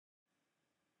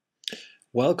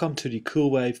Welcome to the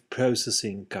Coolwave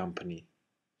Processing Company.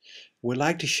 We'd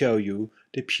like to show you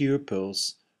the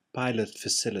PurePulse pilot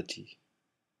facility.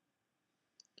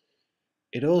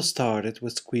 It all started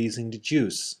with squeezing the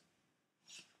juice.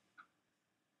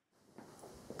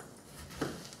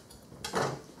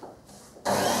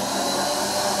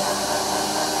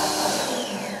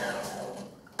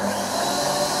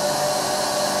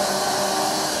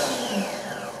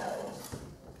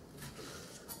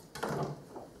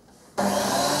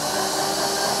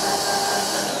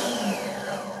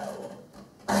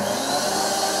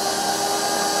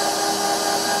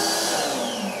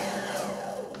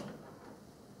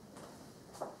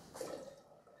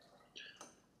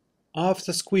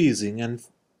 After squeezing and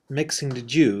mixing the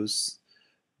juice,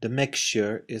 the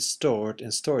mixture is stored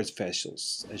in storage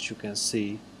vessels, as you can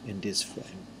see in this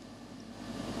frame.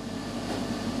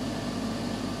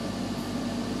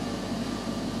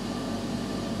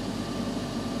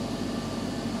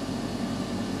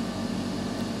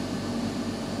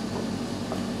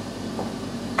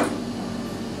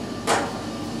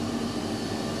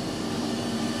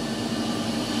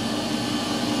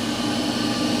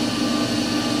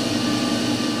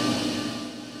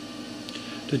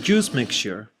 The juice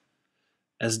mixture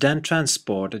is then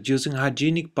transported using a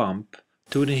hygienic pump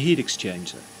to the heat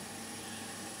exchanger.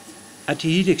 At the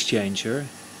heat exchanger,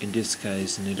 in this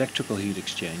case an electrical heat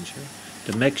exchanger,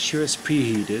 the mixture is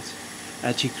preheated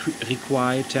at the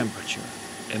required temperature,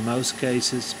 in most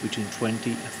cases between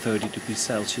 20 and 30 degrees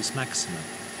Celsius maximum.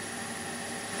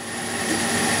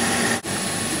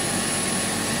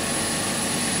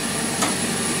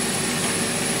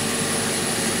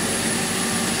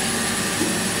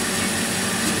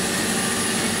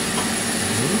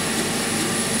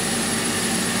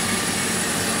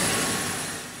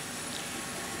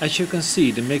 As you can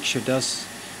see, the mixture does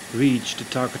reach the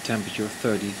target temperature of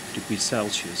 30 degrees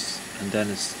Celsius and then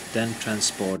is then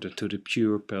transported to the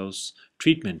PurePulse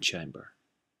treatment chamber.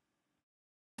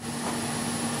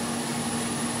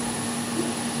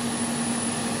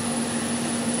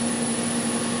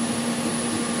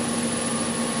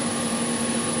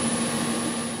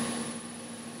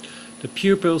 The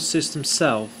PurePulse system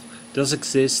itself does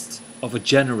exist of a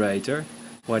generator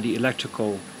where the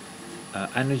electrical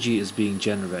energy is being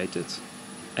generated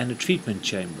and a treatment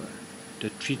chamber. The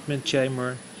treatment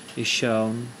chamber is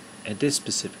shown in this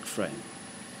specific frame.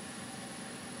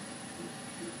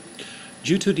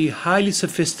 Due to the highly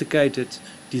sophisticated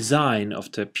design of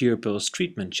the PurePulse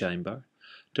treatment chamber,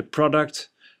 the product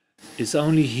is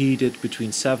only heated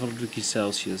between several degrees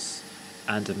Celsius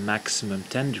and a maximum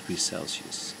 10 degrees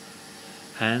Celsius.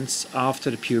 Hence,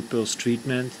 after the PurePulse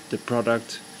treatment, the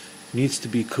product needs to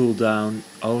be cooled down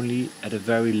only at a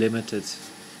very limited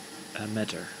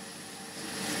matter.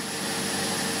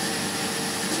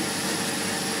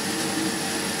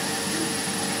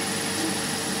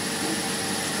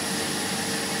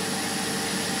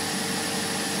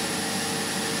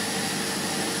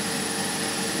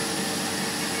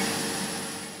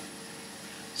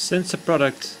 Since the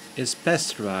product is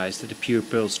pasteurized at the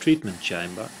PurePulse treatment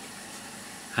chamber,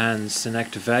 hence an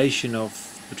activation of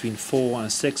between 4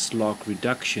 and 6 log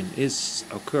reduction is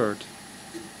occurred,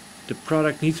 the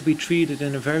product needs to be treated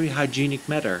in a very hygienic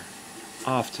manner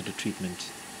after the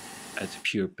treatment at the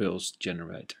PurePulse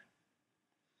generator.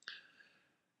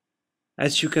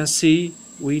 As you can see,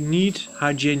 we need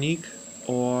hygienic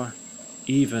or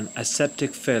even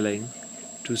aseptic filling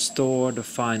to store the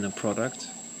final product,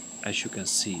 as you can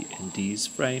see in these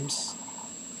frames,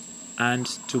 and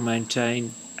to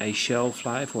maintain a shelf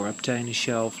life or obtain a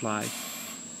shelf life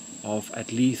of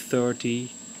at least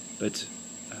 30, but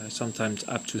sometimes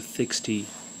up to 60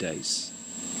 days.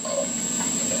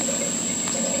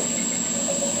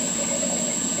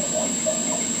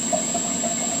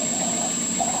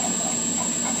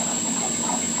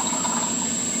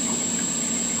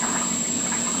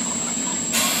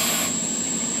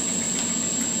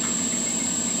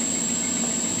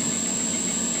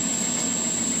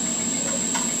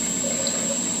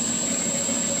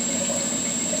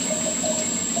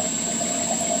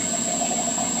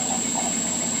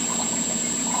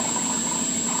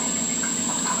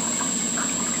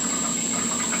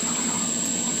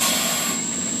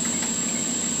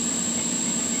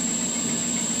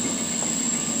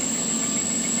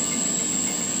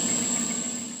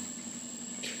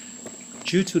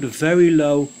 Due to the very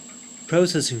low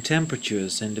processing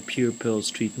temperatures in the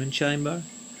PurePulse treatment chamber,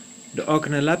 the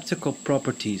organoleptical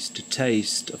properties, the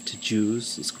taste of the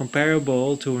juice, is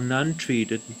comparable to a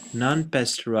non-treated,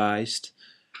 non-pasteurized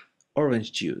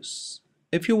orange juice.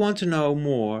 If you want to know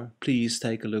more, please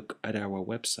take a look at our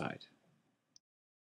website.